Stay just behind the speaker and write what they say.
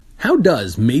How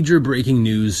does major breaking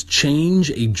news change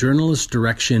a journalist's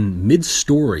direction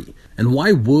mid-story? And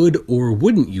why would or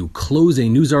wouldn't you close a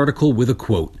news article with a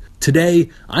quote? Today,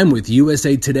 I'm with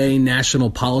USA Today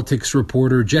national politics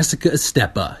reporter Jessica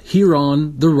Estepa here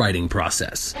on The Writing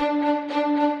Process.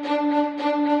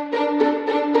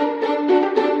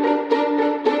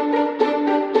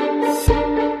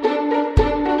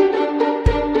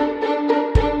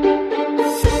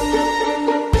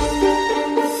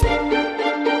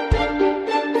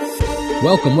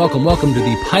 Welcome to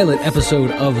the pilot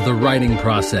episode of The Writing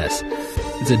Process.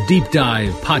 It's a deep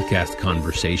dive podcast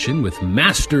conversation with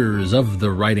masters of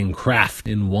the writing craft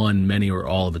in one, many, or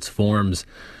all of its forms.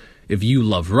 If you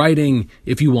love writing,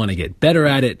 if you want to get better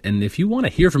at it, and if you want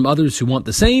to hear from others who want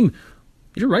the same,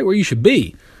 you're right where you should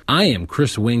be. I am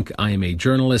Chris Wink. I am a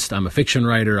journalist. I'm a fiction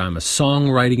writer. I'm a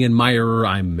songwriting admirer.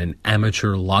 I'm an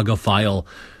amateur logophile.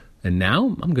 And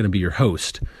now I'm going to be your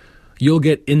host. You'll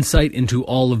get insight into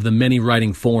all of the many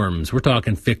writing forms. We're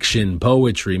talking fiction,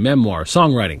 poetry, memoir,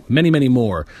 songwriting, many, many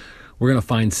more. We're going to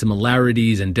find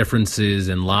similarities and differences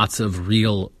and lots of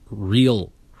real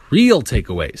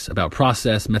takeaways about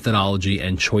process, methodology,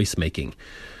 and choice making.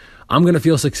 I'm going to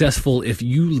feel successful if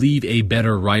you leave a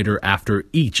better writer after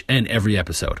each and every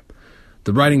episode.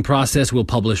 The Writing Process will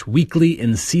publish weekly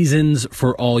in seasons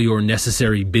for all your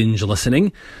necessary binge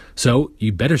listening, so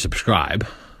you better subscribe.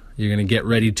 You're going to get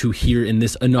ready to hear in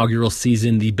this inaugural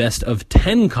season the best of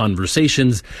 10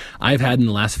 conversations I've had in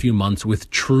the last few months with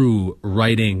true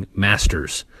writing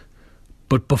masters.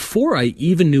 But before I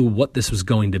even knew what this was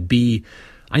going to be,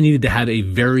 I needed to have a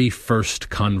very first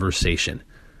conversation.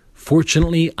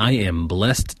 Fortunately, I am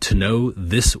blessed to know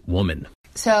this woman.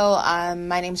 So,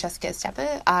 my name is Jessica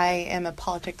Estepa. I am a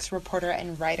politics reporter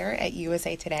and writer at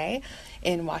USA Today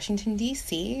in Washington,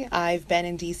 D.C. I've been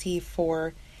in D.C.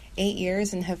 for 8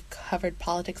 years and have covered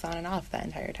politics on and off that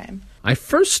entire time. I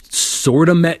first sort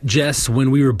of met Jess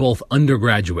when we were both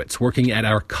undergraduates working at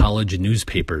our college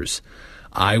newspapers.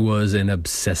 I was an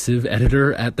obsessive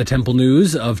editor at the Temple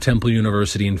News of Temple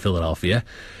University in Philadelphia.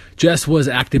 Jess was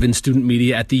active in student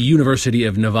media at the University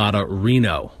of Nevada,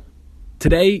 Reno.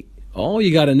 Today, all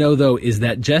you got to know, though, is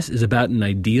that Jess is about an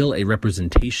ideal, a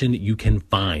representation you can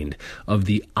find of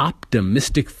the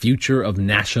optimistic future of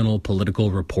national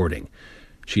political reporting.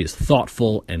 She is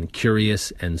thoughtful and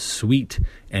curious and sweet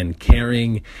and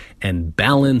caring and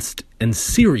balanced and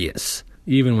serious,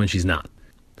 even when she's not.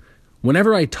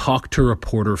 Whenever I talk to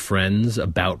reporter friends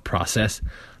about process,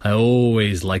 I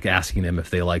always like asking them if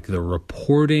they like the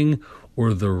reporting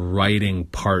or the writing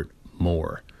part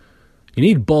more. You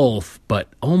need both, but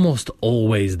almost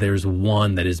always there's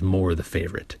one that is more the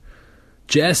favorite.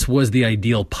 Jess was the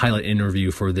ideal pilot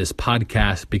interview for this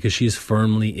podcast because she is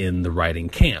firmly in the writing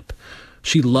camp.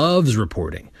 She loves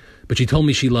reporting, but she told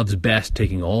me she loves best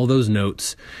taking all those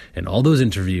notes and all those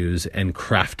interviews and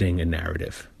crafting a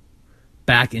narrative.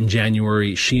 Back in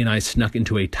January, she and I snuck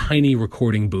into a tiny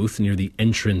recording booth near the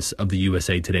entrance of the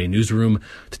USA Today newsroom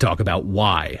to talk about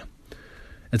why.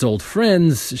 As old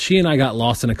friends, she and I got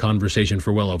lost in a conversation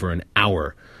for well over an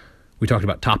hour. We talked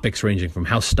about topics ranging from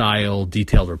house style,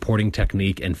 detailed reporting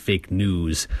technique, and fake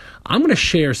news. I'm going to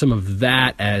share some of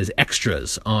that as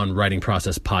extras on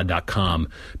writingprocesspod.com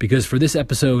because for this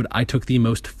episode, I took the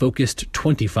most focused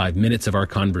 25 minutes of our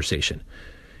conversation.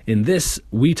 In this,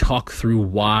 we talk through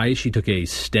why she took a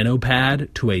steno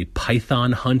pad to a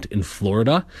python hunt in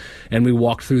Florida, and we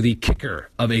walked through the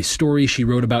kicker of a story she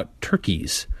wrote about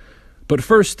turkeys. But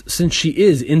first, since she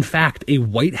is, in fact, a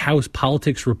White House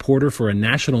politics reporter for a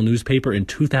national newspaper in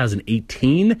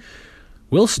 2018,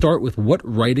 we'll start with what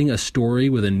writing a story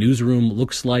with a newsroom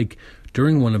looks like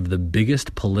during one of the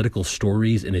biggest political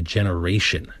stories in a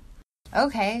generation.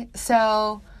 Okay,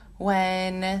 so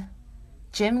when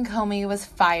Jim Comey was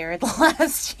fired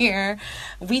last year,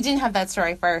 we didn't have that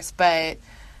story first, but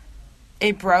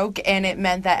it broke, and it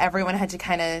meant that everyone had to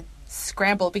kind of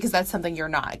scramble because that's something you're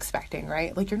not expecting,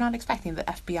 right? Like, you're not expecting the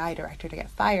FBI director to get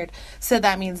fired. So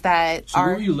that means that So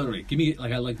where were you literally? Give me,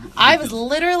 I was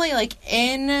literally,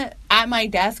 at my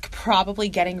desk probably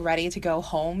getting ready to go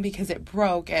home because it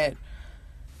broke at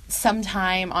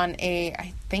sometime on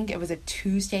I think it was a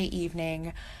Tuesday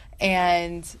evening,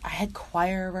 and I had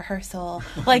choir rehearsal.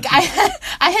 I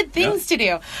had things to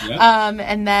do. Yep.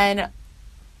 And then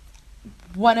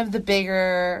one of the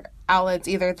bigger outlets,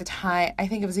 either at the time, I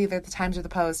think it was either the Times or the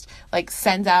Post,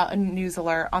 sends out a news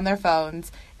alert on their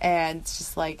phones, and it's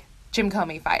just Jim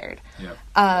Comey fired. Yep.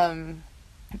 And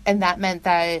that meant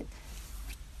that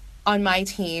on my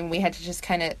team, we had to just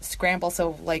kind of scramble.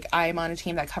 So, like, I'm on a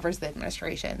team that covers the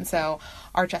administration. So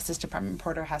our Justice Department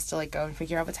reporter has to, like, go and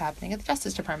figure out what's happening at the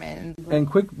Justice Department. And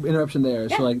quick interruption there.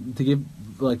 Yeah. So, like, to give,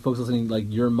 like, folks listening, like,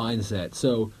 your mindset.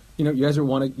 So, you know,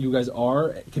 you guys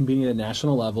are competing at a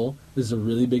national level. This is a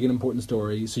really big and important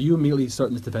story. So you immediately start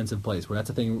in this defensive place where that's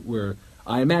a thing where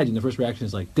I imagine the first reaction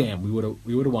is like, damn, we would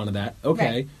have wanted that. Okay.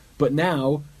 Right. But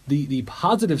now the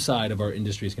positive side of our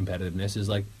industry's competitiveness is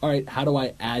like, all right, how do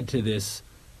I add to this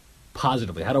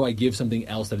positively? How do I give something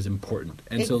else that is important?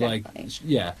 And exactly. So, like,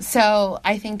 yeah. So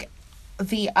I think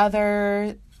the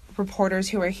other reporters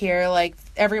who are here, like,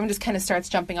 everyone just kind of starts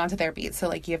jumping onto their beats. So,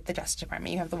 like, you have the Justice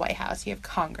Department, you have the White House, you have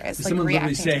Congress. Does like, someone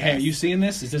literally say, hey, are you seeing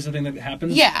this? Is this something that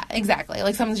happens? Yeah, exactly.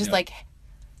 Like, someone's just like,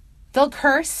 they'll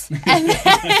curse,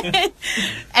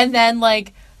 and then,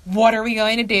 like, what are we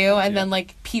going to do? And then,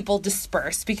 like, people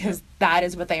disperse because that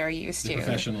is what they are used to.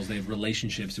 Professionals, they have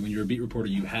relationships. And when you're a beat reporter,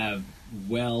 you have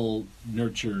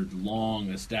well-nurtured,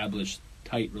 long-established,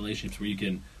 tight relationships where you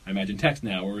can, I imagine, text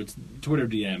now, or it's Twitter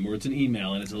DM, or it's an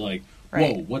email, and it's like,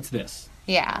 whoa, what's this?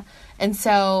 Yeah. And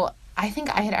so I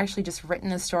think I had actually just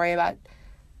written a story about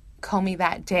Comey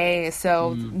that day.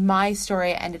 So my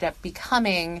story ended up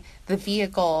becoming the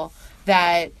vehicle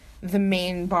that the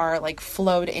main bar, like,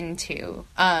 flowed into.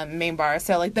 Main bar.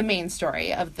 So, like, the main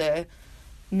story of the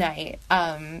night,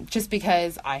 just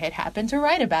because I had happened to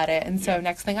write about it. And so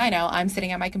next thing I know, I'm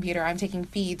sitting at my computer, I'm taking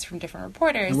feeds from different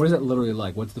reporters. And what is that literally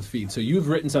like? What's the feed? So you've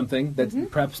written something that's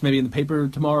perhaps maybe in the paper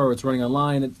tomorrow, or it's running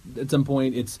online at some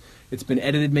point. It's been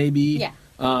edited maybe. Yeah.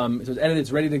 So it's edited,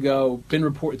 it's ready to go,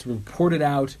 it's reported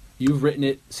out, you've written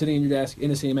it, sitting in your desk,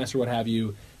 in a CMS or what have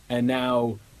you, and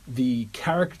now the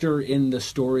character in the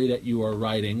story that you are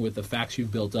writing with the facts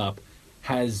you've built up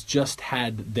has just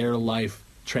had their life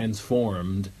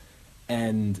transformed,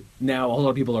 and now a whole lot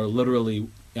of people are literally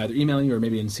either emailing you or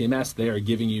maybe in CMS they are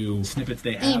giving you snippets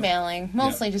they have. Emailing.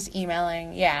 Mostly just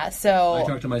emailing. Yeah, so I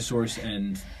talked to my source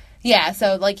and yeah,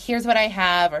 so, like, here's what I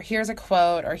have, or here's a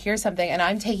quote, or here's something, and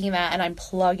I'm taking that and I'm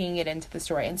plugging it into the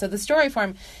story. And so the story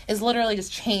form is literally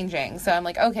just changing. So I'm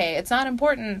like, okay, it's not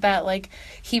important that, like,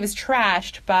 he was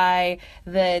trashed by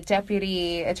the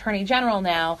Deputy Attorney General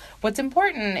now. What's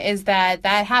important is that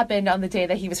that happened on the day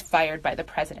that he was fired by the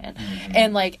president.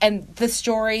 And, like, and the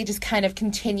story just kind of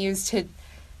continues to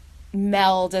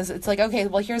meld as it's like, okay,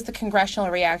 well, here's the congressional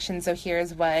reaction, so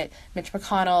here's what Mitch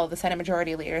McConnell, the Senate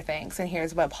Majority Leader, thinks, and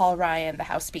here's what Paul Ryan, the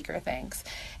House Speaker, thinks,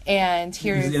 and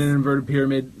here's in an inverted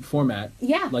pyramid format.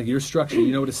 Yeah, like your structure,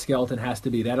 you know what a skeleton has to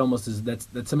be. That almost is that's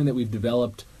something that we've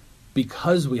developed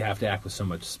because we have to act with so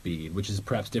much speed, which is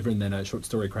perhaps different than a short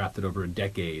story crafted over a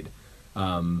decade.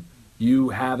 You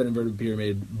have an inverted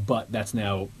pyramid, but that's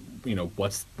now, you know,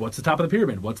 what's the top of the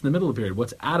pyramid, what's in the middle of the pyramid,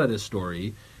 what's out of this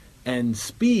story. And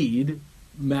speed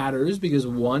matters because,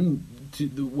 one,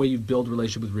 the way you build a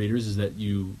relationship with readers is that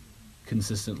you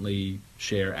consistently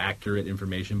share accurate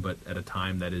information, but at a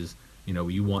time that is, you know,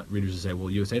 you want readers to say,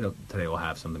 well, USA Today will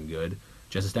have something good.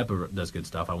 Jess Estepa does good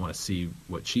stuff. I want to see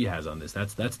what she has on this.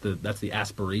 That's the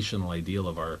aspirational ideal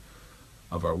of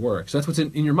our work. So that's what's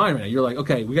in your mind right now. You're like,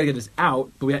 okay, we got to get this out,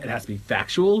 but it has to be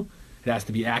factual. It has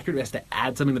to be accurate. It has to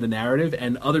add something to the narrative.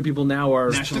 And other people now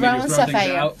are throwing stuff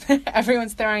at you.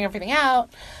 Everyone's throwing everything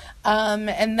out.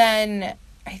 And then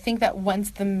I think that once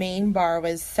the main bar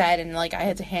was set and, like, I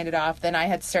had to hand it off, then I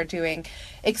had to start doing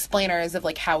explainers of,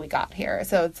 like, how we got here.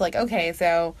 So it's like, okay,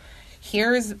 so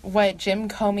here's what Jim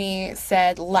Comey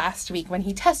said last week when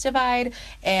he testified,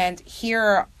 and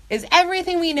here is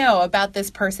everything we know about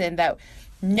this person that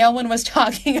no one was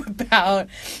talking about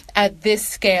at this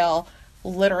scale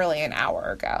literally an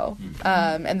hour ago.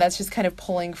 And that's just kind of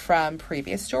pulling from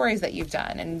previous stories that you've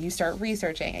done, and you start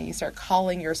researching and you start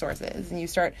calling your sources and you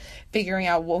start figuring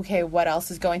out, okay, what else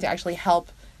is going to actually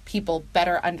help people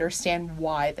better understand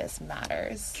why this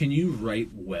matters. Can you write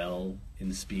well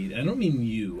in speed? I don't mean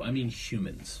you, I mean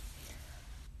humans.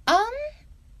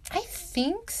 I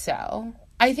think so.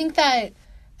 I think that,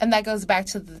 and that goes back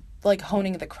to the, like,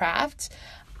 honing the craft.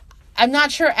 I'm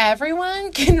not sure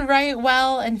everyone can write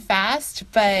well and fast,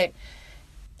 but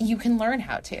you can learn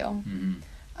how to.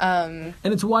 And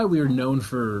it's why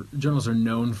journalists are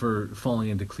known for falling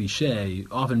into cliche,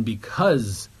 often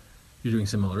because you're doing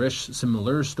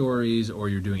similar stories, or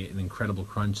you're doing it in incredible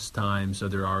crunch time. So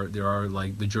there are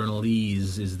like the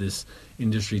journalese is this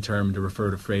industry term to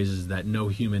refer to phrases that no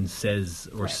human says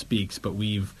or speaks, but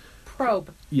we've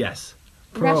probe. Yes,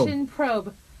 probe. Russian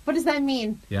probe. What does that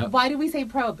mean? Yep. Why do we say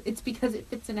probe? It's because it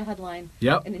fits in a headline.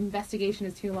 Yep. An investigation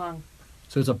is too long.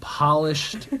 So it's a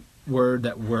polished word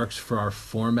that works for our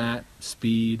format,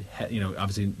 speed, you know,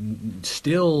 obviously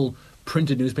still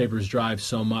printed newspapers drive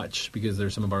so much because they're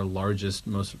some of our largest,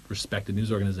 most respected news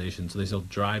organizations, so they still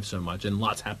drive so much, and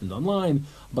lots happens online,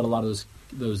 but a lot of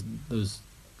those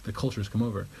the cultures come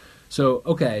over. So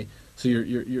okay, so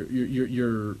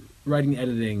you're writing,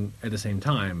 editing at the same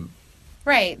time.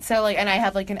 Right. So and I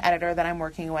have an editor that I'm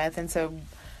working with, and so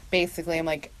basically I'm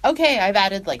like, okay, I've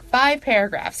added 5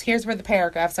 paragraphs. Here's where the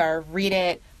paragraphs are. Read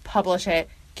it, publish it,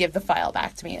 give the file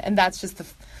back to me. And that's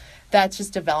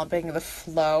just developing the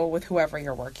flow with whoever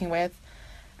you're working with.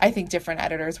 I think different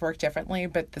editors work differently,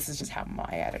 but this is just how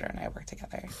my editor and I work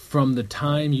together. From the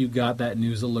time you got that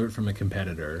news alert from a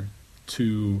competitor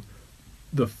to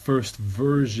the first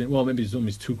version, well, maybe it's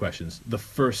only 2 questions. The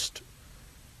first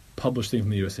published thing from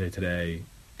the USA Today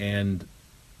and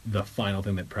the final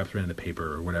thing that perhaps ran in the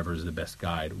paper or whatever is the best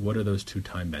guide. What are those 2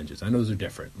 time benches? I know those are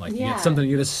different. You get something,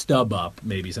 you get a stub up,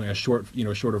 maybe something, a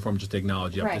shorter form just to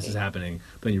acknowledge, yep, this is happening,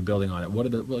 but then you're building on it.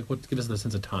 What give us the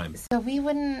sense of time? So we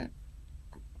wouldn't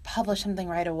publish something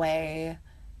right away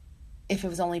if it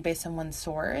was only based on one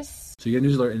source. So you get a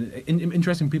news alert, and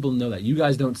interesting people know that. You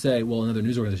guys don't say, well, another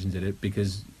news organization did it,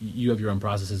 because you have your own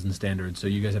processes and standards, so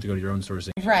you guys have to go to your own sourcing.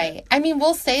 Right. I mean,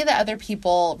 we'll say that other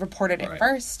people reported it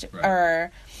first,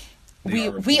 or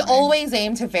we always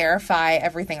aim to verify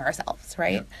everything ourselves,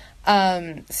 right?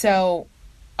 Yep. So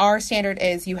our standard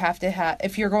is you have to have,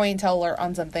 if you're going to alert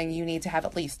on something, you need to have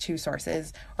at least 2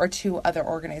 sources or 2 other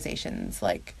organizations,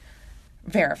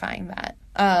 verifying that.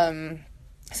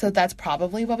 So that's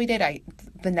probably what we did.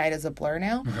 The night is a blur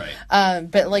now. Right.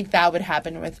 But that would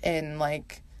happen within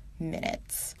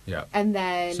minutes. Yeah. And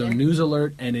then so news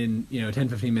alert, and in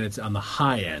 10-15 minutes on the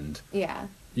high end. Yeah.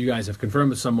 You guys have confirmed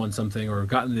with someone something, or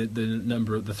gotten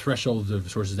the thresholds of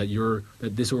sources that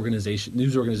this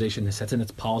news organization sets in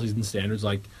its policies and standards,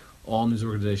 like all news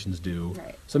organizations do.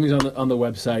 Right. Something's on the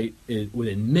website,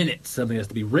 within minutes something has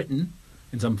to be written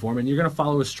in some form, and you're going to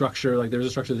follow a structure. There's a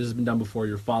structure, this has been done before,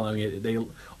 you're following it. They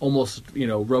almost,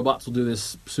 robots will do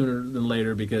this sooner than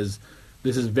later because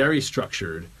this is very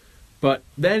structured. But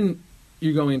then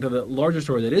you're going into the larger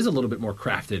story that is a little bit more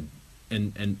crafted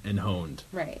and honed.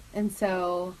 Right. And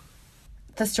so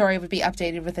the story would be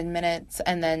updated within minutes,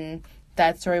 and then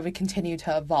that story would continue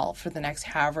to evolve for the next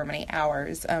however many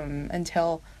hours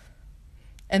until,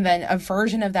 and then a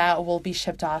version of that will be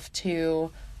shipped off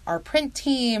to our print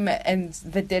team, and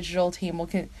the digital team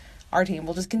our team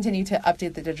will just continue to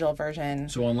update the digital version.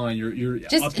 So online, you're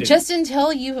just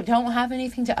until you don't have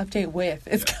anything to update with.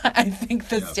 Is I think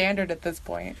the standard at this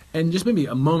point. And just maybe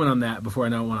a moment on that before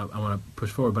I want to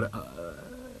push forward, but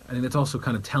I think that's also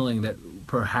kind of telling that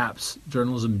perhaps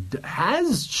journalism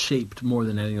has shaped more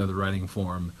than any other writing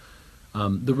form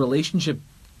the relationship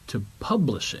to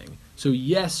publishing. So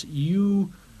yes,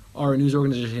 you are a news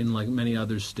organization like many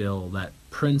others still that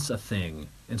prints a thing,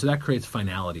 and so that creates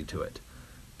finality to it.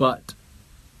 But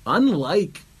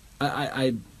unlike,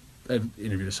 I've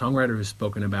interviewed a songwriter who's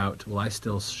spoken about, I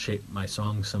still shape my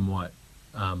songs somewhat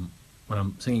when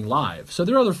I'm singing live. So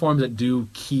there are other forms that do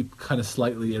keep kind of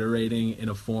slightly iterating in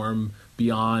a form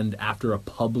beyond after a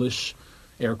publish,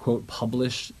 air quote,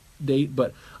 publish date.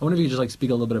 But I wonder if you could just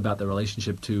speak a little bit about the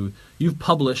relationship to, you've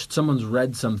published, someone's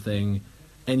read something,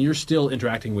 and you're still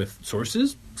interacting with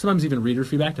sources, sometimes even reader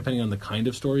feedback, depending on the kind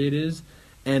of story it is,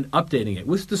 and updating it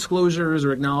with disclosures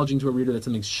or acknowledging to a reader that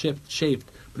something's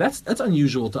shaped. But that's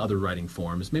unusual to other writing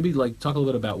forms. Maybe talk a little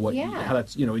bit about how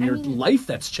that's, in your life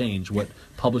that's changed, what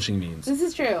publishing means. This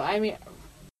is true. I mean,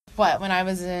 when I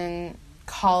was in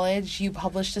college, you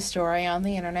published a story on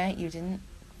the internet, you didn't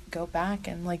go back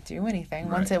and do anything.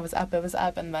 Right. Once it was up,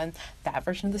 and then that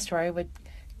version of the story would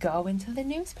go into the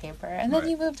newspaper, and then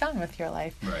you moved on with your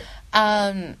life.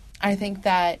 Right. I think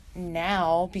that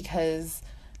now, because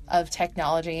of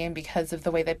technology and because of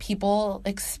the way that people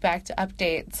expect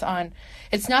updates on,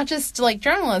 it's not just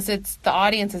journalists, it's the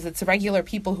audiences, it's regular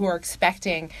people who are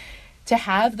expecting to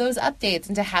have those updates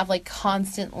and to have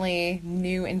constantly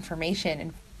new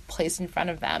information placed in front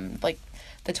of them.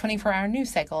 The 24-hour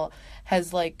news cycle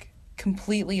has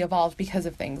completely evolved because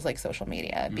of things like social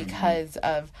media, because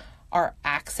of our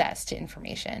access to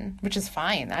information, which is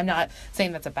fine. I'm not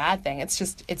saying that's a bad thing. It's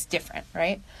just, it's different,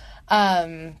 right?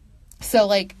 So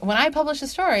when I publish a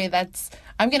story,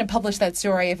 I'm going to publish that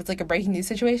story if it's a breaking news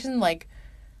situation,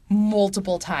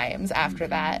 multiple times after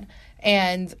that.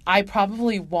 And I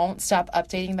probably won't stop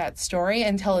updating that story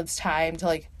until it's time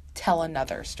to tell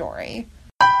another story.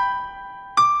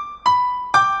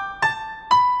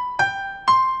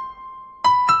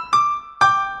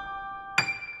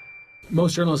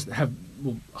 Most journalists have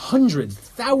hundreds,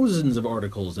 thousands of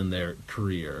articles in their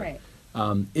career.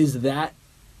 Right. Is that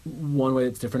one way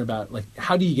that's different about,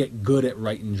 how do you get good at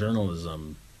writing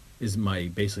journalism is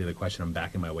basically the question I'm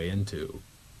backing my way into,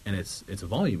 and it's a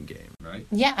volume game, right?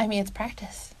 Yeah, I mean, it's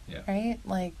practice, right?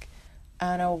 Like, I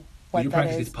don't know what your that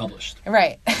practice is. is published,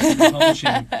 right? You've been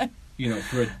publishing,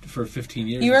 for 15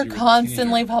 years. You are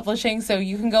constantly publishing, so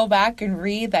you can go back and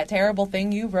read that terrible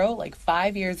thing you wrote like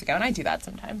 5 years ago, and I do that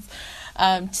sometimes,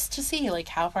 just to see like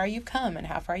how far you've come and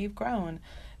how far you've grown.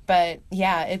 But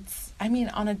yeah,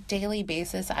 on a daily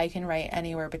basis, I can write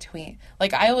anywhere between,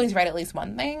 like, I always write at least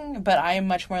one thing, but I am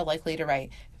much more likely to write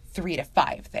 3 to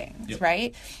 5 things,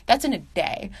 right? That's in a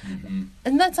day. Mm-hmm.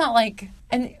 And that's not like,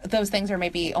 and those things are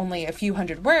maybe only a few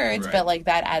hundred words, but like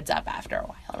that adds up after a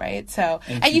while, right? So,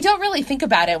 and you don't really think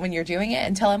about it when you're doing it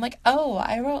until I'm like, oh,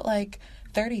 I wrote like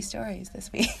 30 stories this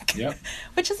week. Yep.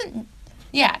 Which isn't,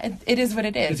 it is what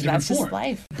it is. That's just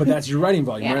life. But that's your writing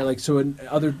volume, right? Like, so in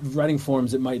other writing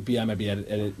forms, I might be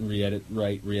edit, re-edit,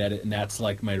 write, re-edit, and that's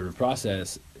like my iterative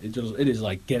process. It is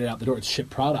like get it out the door. It's ship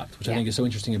product, which I think is so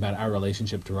interesting about our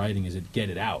relationship to writing. Is it get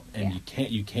it out, and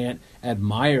you can't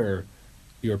admire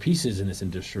your pieces in this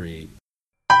industry.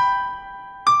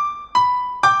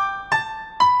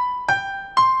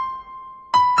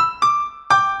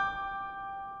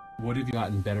 What have you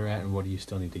gotten better at, and what do you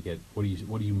still need to get? What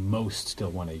do you most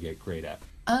still want to get great at?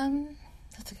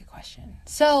 That's a good question.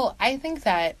 So I think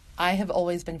that I have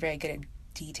always been very good at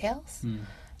details.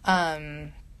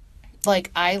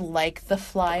 Like, I like the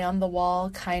fly on the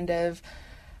wall kind of,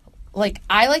 like,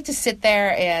 I like to sit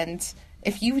there, and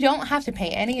if you don't have to pay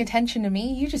any attention to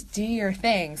me, you just do your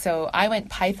thing. So I went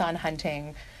python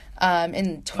hunting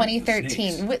in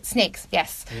 2013 with snakes,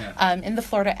 yes, in the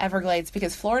Florida Everglades,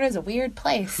 because Florida is a weird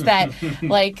place that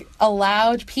like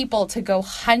allowed people to go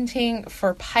hunting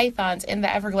for pythons in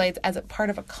the Everglades as a part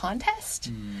of a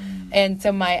contest. And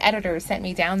so my editor sent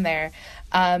me down there,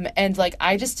 and like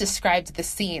I just described the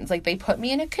scenes. Like, they put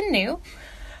me in a canoe,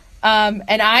 and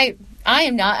I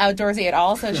am not outdoorsy at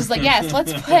all, so it's just like, yes,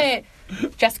 let's put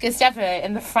Jessica Estepa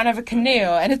in the front of a canoe,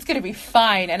 and it's gonna be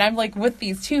fine. And I'm like with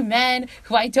these 2 men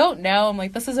who I don't know. I'm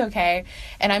like, this is okay.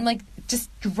 And I'm like just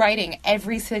writing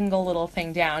every single little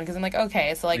thing down, because I'm like,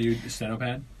 okay, so like, are you a steno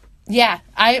pad? Yeah,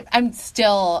 I'm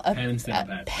still a pen and steno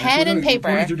pad. Pen and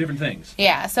paper. These are different things.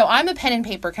 Yeah, so I'm a pen and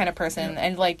paper kind of person,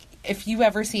 and like if you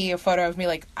ever see a photo of me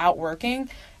like out working,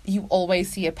 you always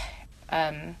see a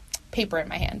paper in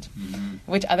my hand,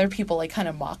 which other people like kind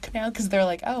of mock now, because they're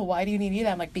like, oh, why do you need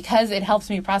that? I'm like, because it helps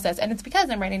me process, and it's because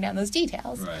I'm writing down those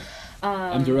details. Right.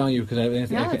 I'm derailing you because I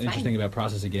think it's interesting about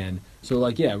process again. So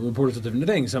like, reporters do different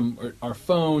things. Some are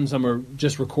phone, some are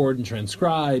just record and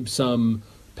transcribe, some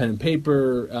pen and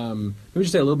paper. Let me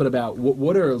just say a little bit about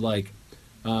what are like,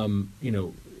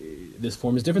 this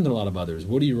form is different than a lot of others.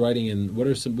 What are you writing in? What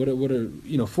are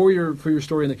for your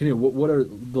story in the canoe? What are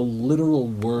the literal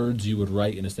words you would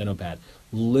write in a steno pad?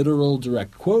 Literal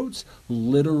direct quotes,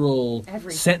 literal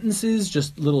sentences,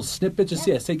 just little snippets. Just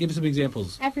give us some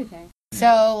examples. Everything.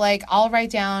 So like I'll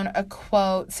write down a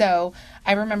quote. So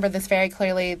I remember this very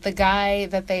clearly. The guy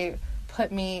that they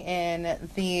put me in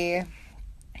the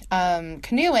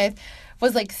canoe with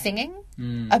was like singing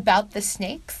about the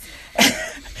snakes.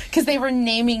 Because they were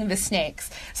naming the snakes.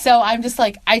 So I'm just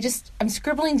like, I'm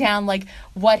scribbling down, like,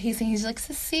 what he's singing. He's like,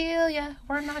 Cecilia,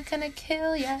 we're not going to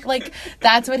kill ya. Like,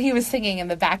 that's what he was singing in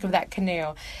the back of that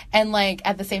canoe. And, like,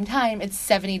 at the same time, it's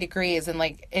 70 degrees, and,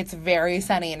 like, it's very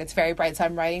sunny, and it's very bright. So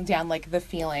I'm writing down, like, the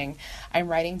feeling. I'm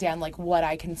writing down, like, what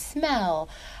I can smell.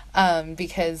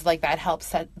 Because, like, that helps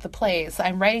set the place.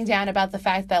 I'm writing down about the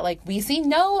fact that, like, we see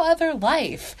no other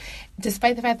life,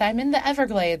 despite the fact that I'm in the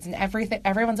Everglades and everything.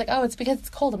 Everyone's like, oh, it's because it's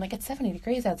cold. I'm like, it's 70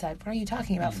 degrees outside. What are you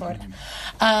talking about, Florida?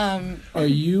 Are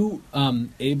you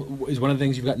able, is one of the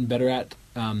things you've gotten better at,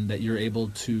 that you're able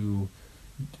to,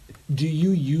 do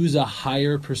you use a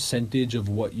higher percentage of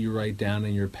what you write down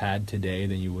in your pad today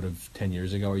than you would have 10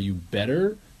 years ago? Are you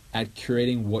better at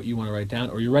curating what you want to write down,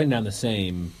 or you're writing down the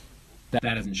same? That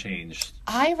hasn't changed.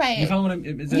 I write. You follow what I'm?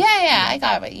 I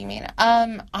got what you mean.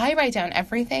 I write down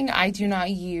everything. I do not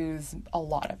use a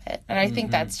lot of it, and I think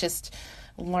that's just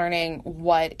learning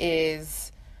what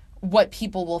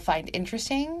people will find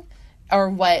interesting, or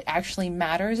what actually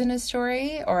matters in a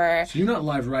story. Or so you're not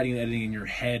live writing and editing in your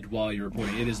head while you're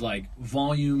reporting. It is like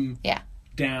volume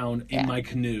down in my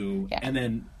canoe, and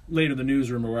then later the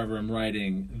newsroom or wherever I'm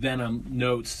writing, then I'm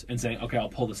notes and saying, okay, I'll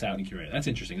pull this out and curate it. That's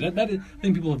interesting. That is, I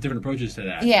think people have different approaches to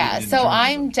that. Yeah, so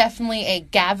I'm definitely a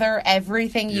gather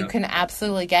everything you can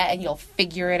absolutely get, and you'll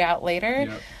figure it out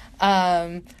later,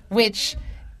 which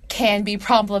can be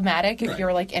problematic if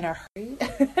you're like in a hurry.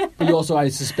 But you also, I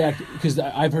suspect, because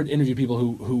I've heard interview people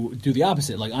who do the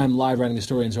opposite. Like, I'm live writing a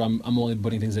story, and so I'm only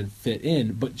putting things that fit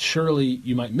in. But surely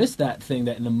you might miss that thing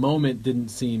that in the moment didn't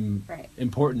seem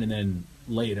important, and then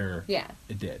later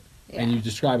it did. Yeah. And you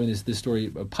describe in this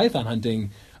story of python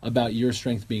hunting about your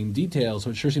strength being details, so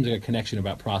it sure seems like a connection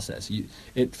about process.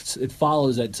 It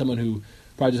follows that someone who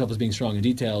prides yourself as being strong in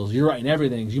details, you're writing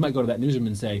everything. So you might go to that newsroom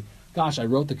and say, gosh, I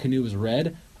wrote the canoe was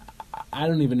red. I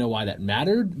don't even know why that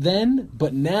mattered then,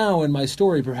 but now in my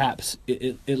story, perhaps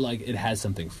it has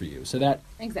something for you. So that...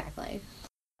 Exactly.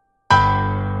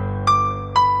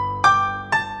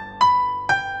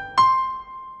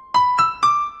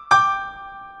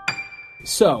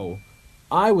 So,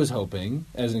 I was hoping,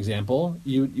 as an example,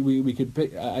 we could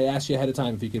pick. I asked you ahead of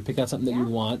time if you could pick out something that you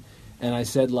want, and I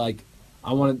said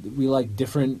we like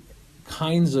different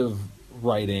kinds of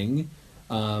writing,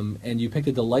 and you picked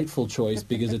a delightful choice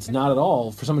because it's not at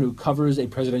all for someone who covers a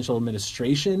presidential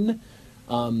administration.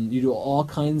 You do all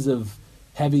kinds of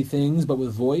heavy things, but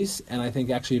with voice, and I think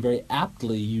actually very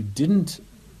aptly you didn't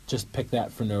just pick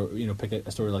that for pick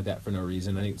a story like that for no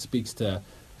reason. I think it speaks to.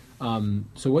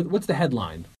 So what's the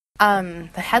headline? The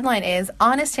headline is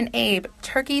Honest and Abe,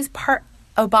 Turkey's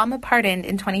Obama pardoned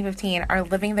in 2015 are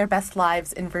living their best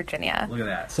lives in Virginia. Look at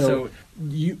that. So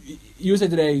USA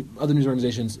Today, other news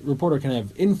organizations, reporter can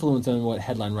have influence on what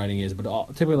headline writing is, but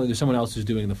typically there's someone else who's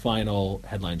doing the final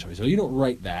headline choice. So you don't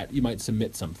write that. You might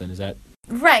submit something. Is that...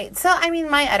 Right. So, I mean,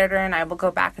 my editor and I will go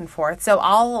back and forth. So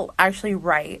I'll actually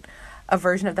write a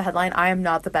version of the headline. I am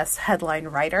not the best headline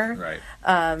writer.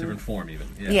 Right. Different form even.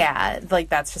 Yeah,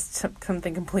 that's just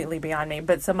something completely beyond me.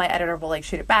 But so my editor will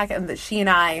shoot it back, and she and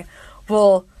I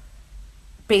will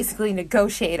basically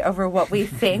negotiate over what we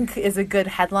think is a good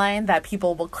headline that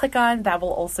people will click on, that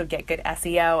will also get good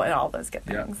SEO and all those good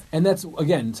things. Yeah. And that's,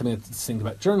 again, something that's distinct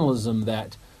about journalism,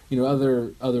 that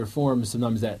other forms,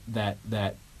 sometimes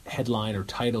that headline or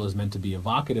title is meant to be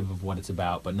evocative of what it's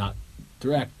about, but not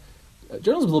direct.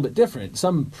 Journalism is a little bit different.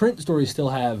 Some print stories still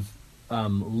have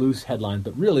loose headlines,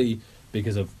 but really,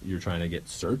 because of you're trying to get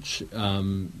search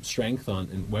strength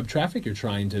in web traffic, you're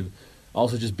trying to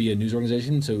also just be a news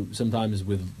organization. So sometimes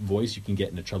with voice, you can get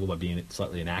into trouble by being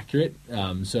slightly inaccurate.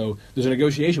 So there's a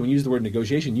negotiation. When you use the word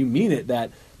negotiation, you mean it,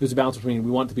 that there's a balance between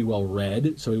we want it to be well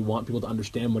read, so we want people to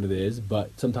understand what it is,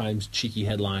 but sometimes cheeky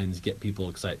headlines get people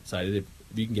excited.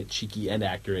 If you can get cheeky and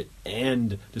accurate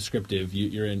and descriptive,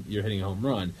 you're hitting a home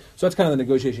run. So that's kind of the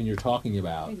negotiation you're talking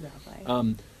about.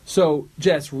 Exactly. So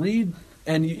Jess, read,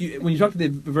 and when you talk to the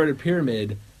inverted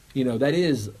pyramid, that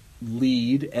is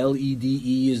lead. LEDE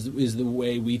is the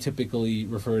way we typically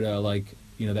refer to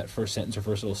that first sentence or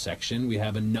first little section. We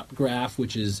have a nut graph,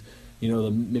 which is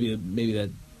maybe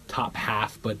the top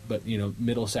half, but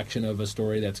middle section of a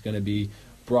story that's going to be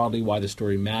broadly why the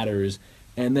story matters,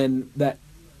 and then that.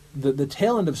 The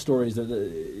tail end of stories,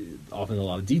 often a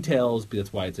lot of details, but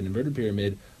that's why it's an inverted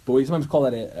pyramid. But we sometimes call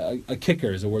that a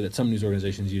kicker, is a word that some news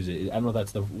organizations use. I don't know if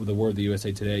that's the word the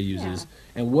USA Today uses.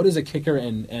 Yeah. And what is a kicker?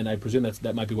 And I presume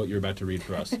that might be what you're about to read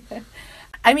for us.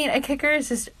 I mean, a kicker is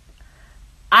just...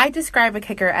 I describe a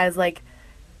kicker as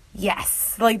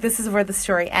yes, this is where the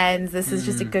story ends. This is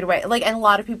just a good way. And a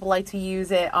lot of people like to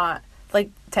use it on...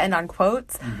 to end on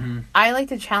quotes. Mm-hmm. I like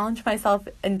to challenge myself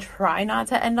and try not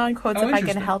to end on quotes if I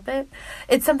can help it.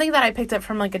 It's something that I picked up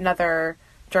from another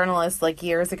journalist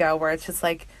years ago, where it's just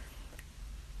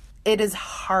it is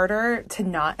harder to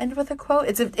not end with a quote.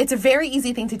 It's a very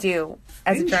easy thing to do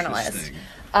as a journalist,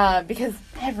 because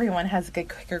everyone has a good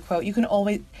kicker quote. You can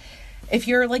always, if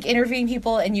you're interviewing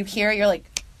people and you hear it, you're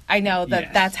I know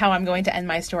that that's how I'm going to end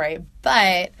my story,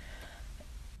 but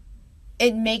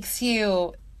it makes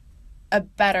you a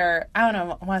better, I don't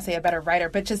know, I want to say a better writer,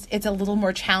 but just it's a little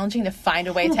more challenging to find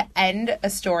a way to end a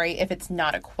story if it's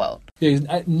not a quote. Yeah,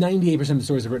 98% of the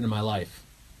stories I've written in my life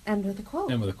end with a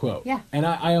quote. Yeah. And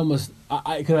I almost,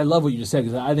 because I love what you just said,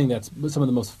 because I think that's some of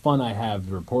the most fun I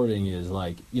have reporting is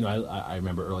I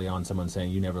remember early on someone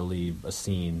saying you never leave a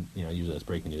scene, usually that's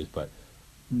breaking news, but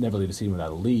never leave a scene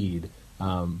without a lead.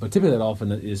 But typically that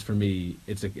often is, for me,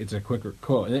 it's a quicker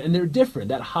quote. And they're different.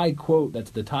 That high quote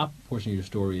that's the top portion of your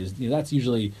story is, that's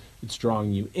usually, it's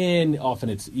drawing you in. Often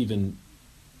it's even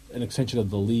an extension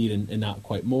of the lead and not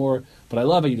quite more. But I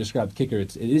love how you described kicker.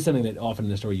 It is something that often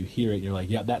in the story you hear it and you're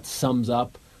yeah, that sums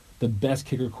up. The best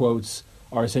kicker quotes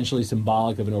are essentially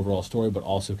symbolic of an overall story, but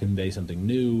also convey something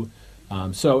new.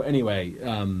 So anyway...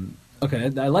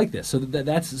 Okay, I like this. So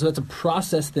that's a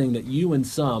process thing that you and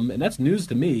and that's news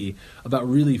to me, about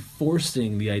really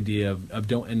forcing the idea of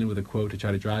don't end it with a quote to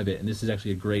try to drive it. And this is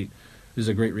actually a great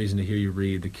reason to hear you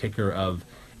read the kicker of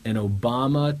an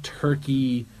Obama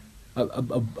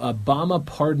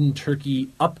pardon Turkey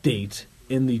update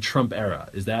in the Trump era.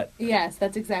 Is that? Yes,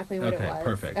 that's exactly what it was. Okay,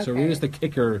 perfect. Okay. So read us the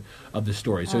kicker of the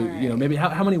story. So maybe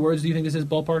how many words do you think this is,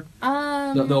 ballpark?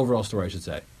 The overall story, I should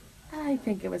say. I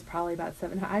think it was probably about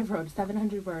 700. I wrote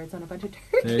 700 words on a bunch of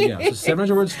turkeys. There you go. So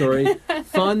 700-word story.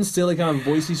 Fun, silly, kind of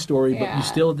voicey story, but you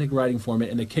still take writing form it.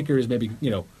 And the kicker is maybe,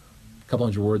 a couple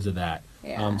hundred words of that.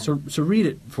 Yeah. So read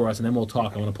it for us, and then we'll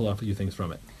talk. I want to pull out a few things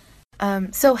from it.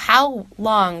 So how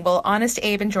long will Honest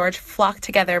Abe and George flock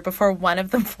together before one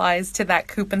of them flies to that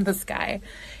coop in the sky?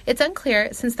 It's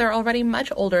unclear, since they're already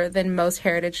much older than most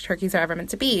heritage turkeys are ever meant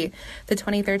to be. The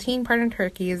 2013 Pardon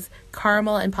turkeys,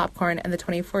 Caramel and Popcorn, and the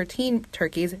 2014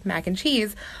 turkeys, Mac and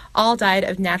Cheese, all died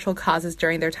of natural causes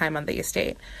during their time on the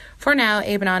estate. For now,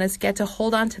 Abe and Honest get to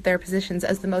hold on to their positions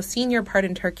as the most senior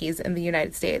Pardon turkeys in the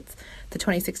United States. The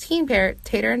 2016 pair,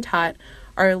 Tater and Tot,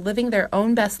 are living their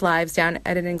own best lives down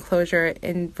at an enclosure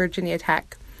in Virginia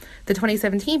Tech. The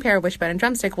 2017 pair, Wishbone and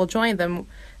Drumstick, will join them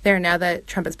there now that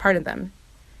Trump has pardoned them.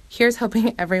 Here's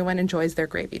hoping everyone enjoys their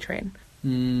gravy train.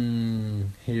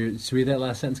 Here, so read that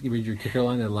last sentence. Can you read your kicker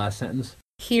line, that last sentence?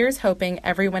 Here's hoping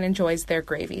everyone enjoys their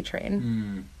gravy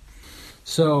train.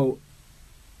 So,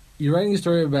 you're writing a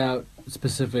story about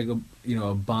specific,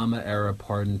 Obama-era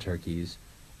pardon turkeys.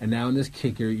 And now in this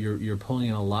kicker, you're pulling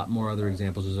in a lot more other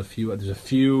examples. There's a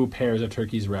few pairs of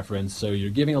turkeys referenced, so you're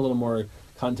giving a little more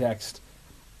context.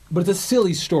 But it's a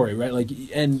silly story, right?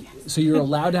 And so you're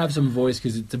allowed to have some voice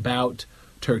because it's about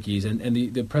turkeys, and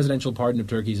the presidential pardon of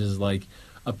turkeys is like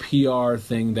a PR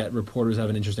thing that reporters have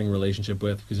an interesting relationship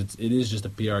with because it is just a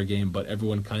PR game, but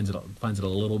everyone finds it a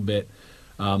little bit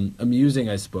amusing,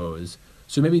 I suppose.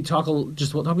 So maybe talk me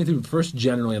through first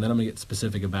generally, and then I'm going to get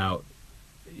specific about.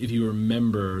 If you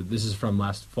remember, this is from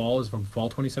last fall. Is from fall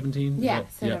 2017? Yeah,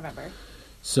 November.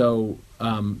 So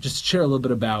just share a little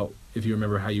bit about, if you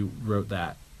remember, how you wrote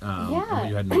that, and what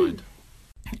you had in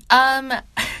mind.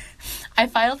 I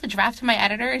filed the draft to my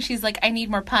editor, and she's like, I need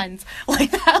more puns.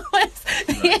 That was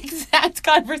the exact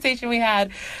conversation we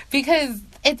had, because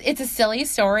it's a silly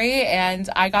story, and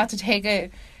I got to take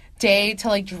a day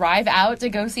to drive out to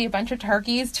go see a bunch of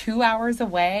turkeys 2 hours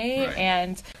away. Right.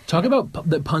 And talk about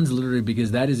the puns literally,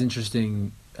 because that is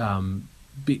interesting,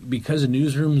 because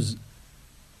newsrooms,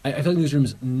 I feel like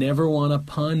newsrooms never want a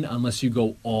pun unless you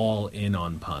go all in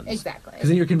on puns. Exactly. Because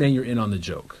then you're conveying you're in on the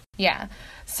joke. Yeah.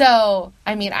 So,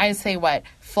 I say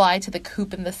fly to the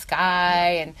coop in the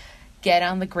sky and get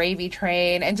on the gravy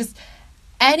train and just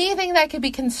anything that could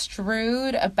be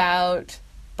construed about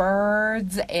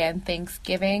birds and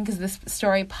Thanksgiving, because this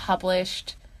story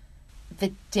published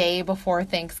the day before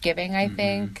Thanksgiving, I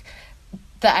think.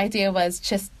 The idea was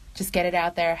just get it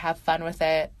out there, have fun with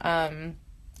it.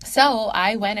 So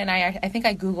I went and I think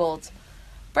I Googled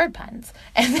bird puns,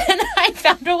 and then I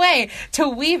found a way to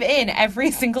weave in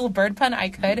every single bird pun I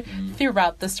could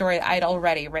throughout the story I'd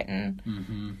already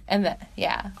written. And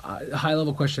high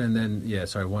level question, and then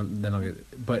then I'll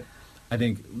get. But I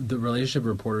think the relationship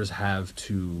reporters have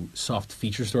to soft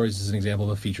feature stories. This is an example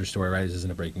of a feature story, right? This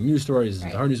isn't a breaking news story. This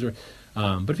isn't a hard news story.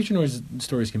 But feature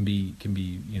stories can be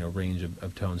range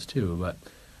of tones too. But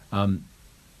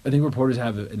I think reporters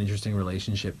have an interesting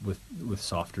relationship with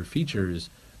softer features.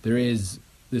 There is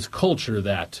this culture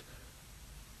that,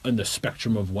 on the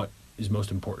spectrum of what is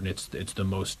most important, it's the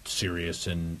most serious,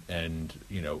 and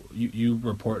you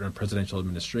report on a presidential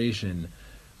administration,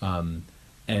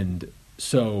 and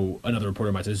so another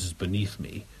reporter might say this is beneath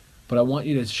me. But I want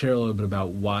you to share a little bit about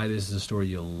why this is a story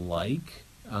you like,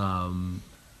 and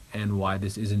why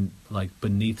this isn't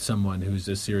beneath someone who's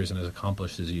as serious and as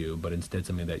accomplished as you, but instead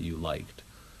something that you liked.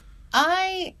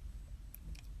 I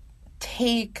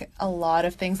take a lot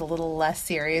of things a little less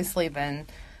seriously than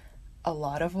a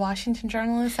lot of Washington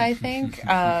journalists, I think.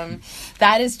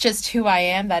 That is just who I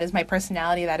am. That is my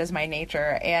personality. That is my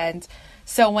nature. And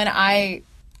so when I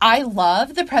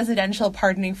love the presidential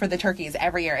pardoning for the turkeys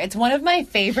every year. It's one of my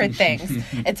favorite things.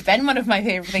 It's been one of my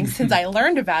favorite things since I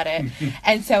learned about it.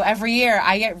 And so every year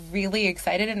I get really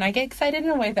excited, and I get excited in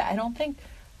a way that I don't think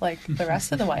the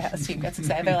rest of the White House team gets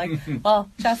excited. They're like,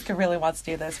 well, Jessica really wants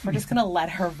to do this. We're just going to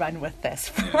let her run with this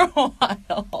for a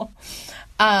while.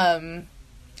 And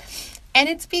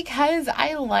it's because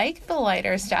I like the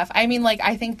lighter stuff. I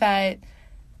think that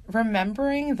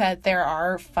remembering that there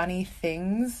are funny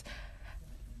things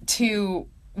to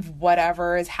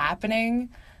whatever is happening,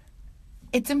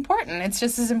 it's important. It's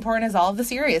just as important as all of the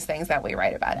serious things that we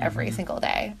write about every single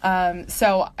day.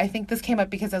 So I think this came up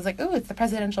because I was like, ooh, it's the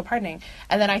presidential pardoning.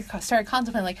 And then I started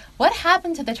contemplating, what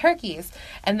happened to the turkeys?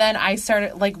 And then I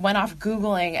started, went off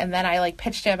Googling, and then I,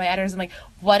 pitched it at my editors. I'm like,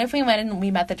 what if we went and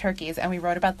we met the turkeys, and we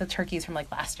wrote about the turkeys from,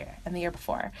 last year, and the year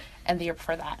before, and the year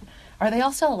before that? Are they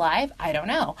all still alive? I don't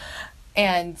know.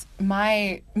 And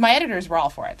my editors were all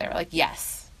for it. They were like,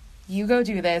 yes. You go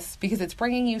do this because it's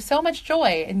bringing you so much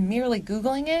joy in merely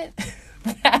Googling it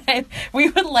that that we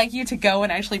would like you to go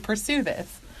and actually pursue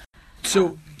this.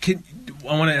 So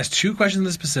I want to ask 2 questions in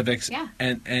the specifics, Yeah.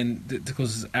 and to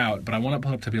close this out, but I want to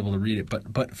pull up to be able to read it.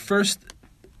 But first,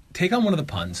 take on one of the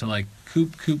puns. So like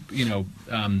coop, take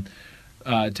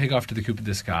off to the coop of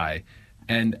the sky,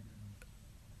 and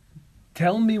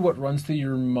tell me what runs through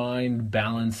your mind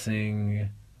balancing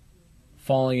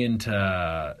falling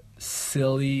into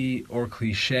silly or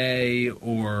cliche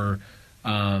or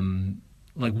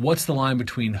like what's the line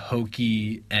between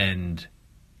hokey and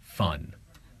fun?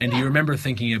 And do you remember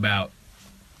thinking about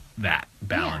that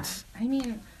balance? Yeah. I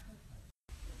mean,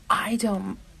 I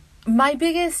don't. My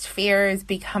biggest fear is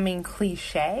becoming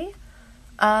cliche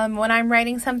when I'm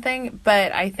writing something,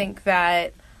 but I think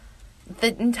that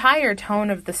the entire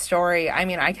tone of the story, I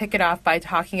mean, I kick it off by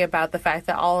talking about the fact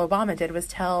that all Obama did was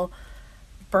tell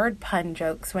bird pun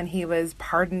jokes when he was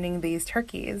pardoning these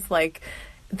turkeys. Like,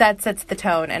 that sets the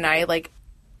tone, and I, like,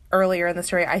 earlier in the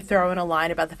story, I throw in a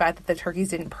line about the fact that the turkeys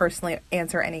didn't personally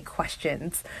answer any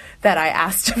questions that I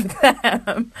asked of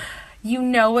them. You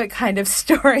know what kind of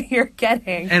story you're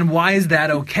getting. And why is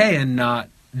that okay and not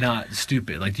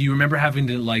stupid? Like, do you remember having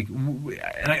to, like,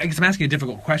 and I guess I'm asking a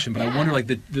difficult question, but I wonder, like,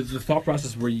 the thought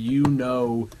process where you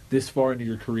know this far into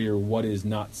your career what is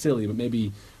not silly, but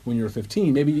maybe when you were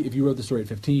 15, maybe if you wrote the story at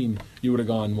 15, you would have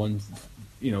gone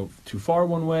too far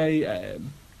one way.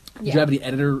 Did you have any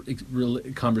editor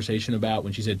conversation about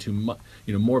when she said too much,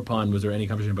 more pun? Was there any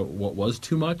conversation about what was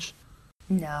too much?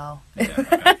 No. Yeah,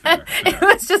 fair. It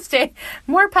was just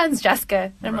more puns,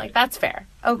 Jessica. And I'm Right. like, that's fair.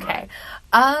 Okay.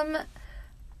 Right.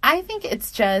 I think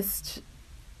it's just,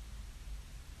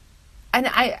 and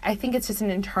I think it's just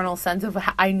an internal sense of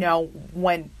I know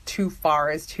when too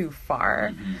far is too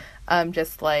far. Mm-hmm.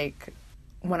 Just like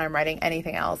when I'm writing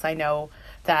anything else, I know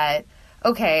that,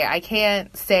 okay, I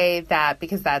can't say that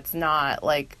because that's not,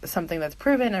 like, something that's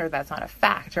proven or that's not a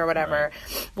fact or whatever.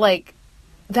 Right. Like,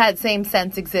 that same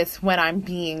sense exists when I'm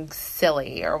being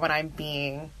silly or when I'm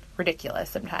being ridiculous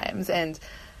sometimes. And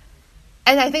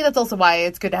I think that's also why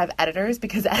it's good to have editors,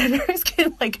 because editors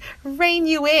can, like, rein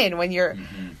you in when you're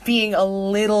being a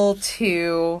little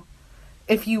too...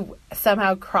 If you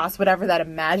somehow cross whatever that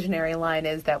imaginary line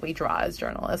is that we draw as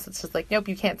journalists, it's just like, nope,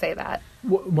 you can't say that.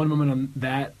 One moment on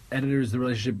that, editors, the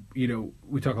relationship,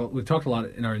 we've talked a lot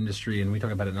in our industry, and we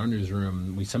talk about it in our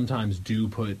newsroom. We sometimes do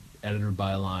put editor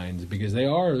bylines because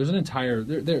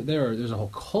there's a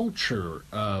whole culture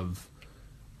of,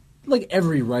 like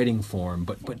every writing form,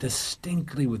 but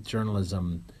distinctly with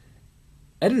journalism,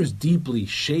 editors deeply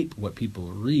shape what people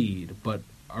read, but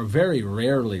are very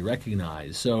rarely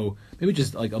recognized. So maybe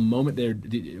just like a moment there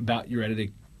about your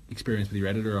editing experience with your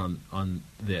editor on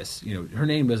this. Her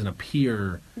name doesn't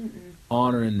appear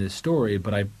on or in this story,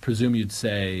 but I presume you'd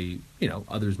say,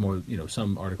 others more,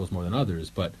 some articles more than others,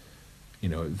 but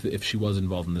if she was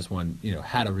involved in this one,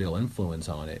 had a real influence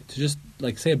on it. To just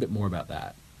like say a bit more about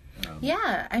that.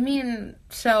 Yeah, I mean,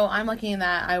 so I'm lucky in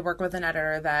that I work with an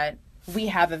editor that we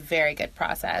have a very good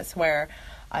process where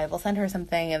I will send her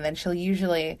something and then she'll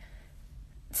usually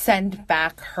send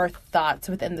back her thoughts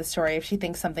within the story if she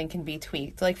thinks something can be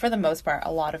tweaked. Like, for the most part,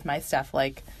 a lot of my stuff,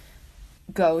 like,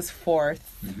 goes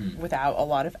forth without a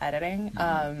lot of editing.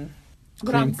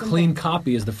 Clean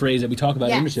copy is the phrase that we talk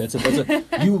about in the industry.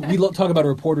 We talk about a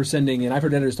reporter sending, and I've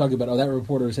heard editors talking about, that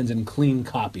reporter sends in clean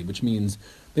copy, which means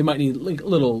they might need like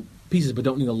little pieces but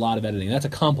don't need a lot of editing. That's a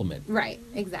compliment. Right,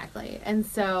 exactly. And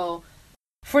so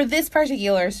for this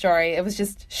particular story,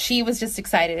 she was just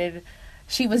excited.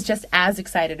 She was just as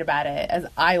excited about it as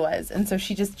I was. And so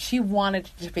she wanted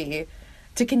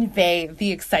to convey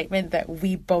the excitement that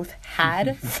we both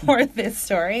had for this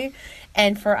story.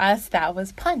 And for us, that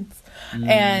was puns.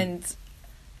 And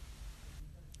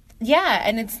yeah,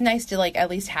 and it's nice to like at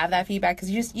least have that feedback,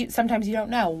 because sometimes you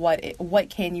don't know what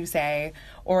can you say,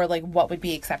 or like what would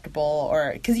be acceptable,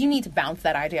 or because you need to bounce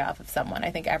that idea off of someone.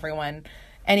 I think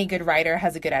any good writer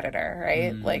has a good editor,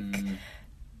 right? Like,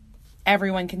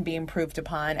 everyone can be improved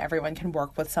upon. Everyone can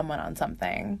work with someone on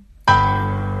something.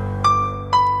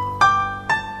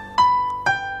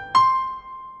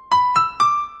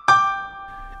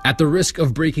 At the risk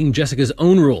of breaking Jessica's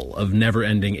own rule of never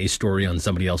ending a story on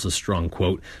somebody else's strong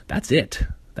quote, that's it.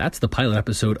 That's the pilot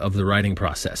episode of The Writing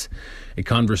Process, a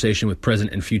conversation with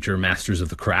present and future masters of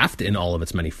the craft in all of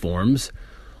its many forms.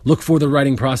 Look for The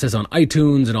Writing Process on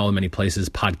iTunes and all the many places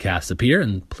podcasts appear,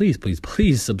 and please, please,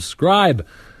 please subscribe.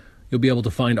 You'll be able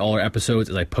to find all our episodes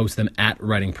as I post them at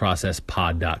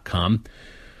writingprocesspod.com.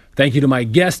 Thank you to my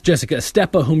guest, Jessica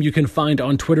Estepa, whom you can find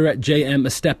on Twitter at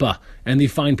JMEstepa, and the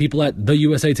fine people at the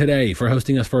USA Today for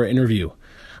hosting us for our interview.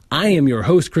 I am your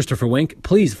host, Christopher Wink.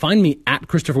 Please find me at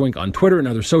Christopher Wink on Twitter and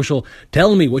other social.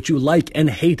 Tell me what you like and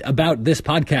hate about this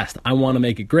podcast. I want to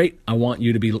make it great. I want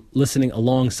you to be listening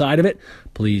alongside of it.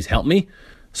 Please help me.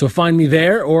 So find me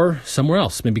there or somewhere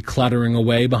else, maybe clattering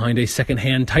away behind a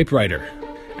secondhand typewriter.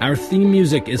 Our theme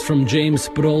music is from James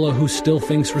Spadola, who still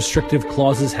thinks restrictive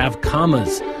clauses have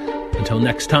commas. Until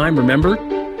next time, remember,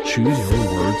 choose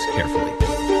your words carefully.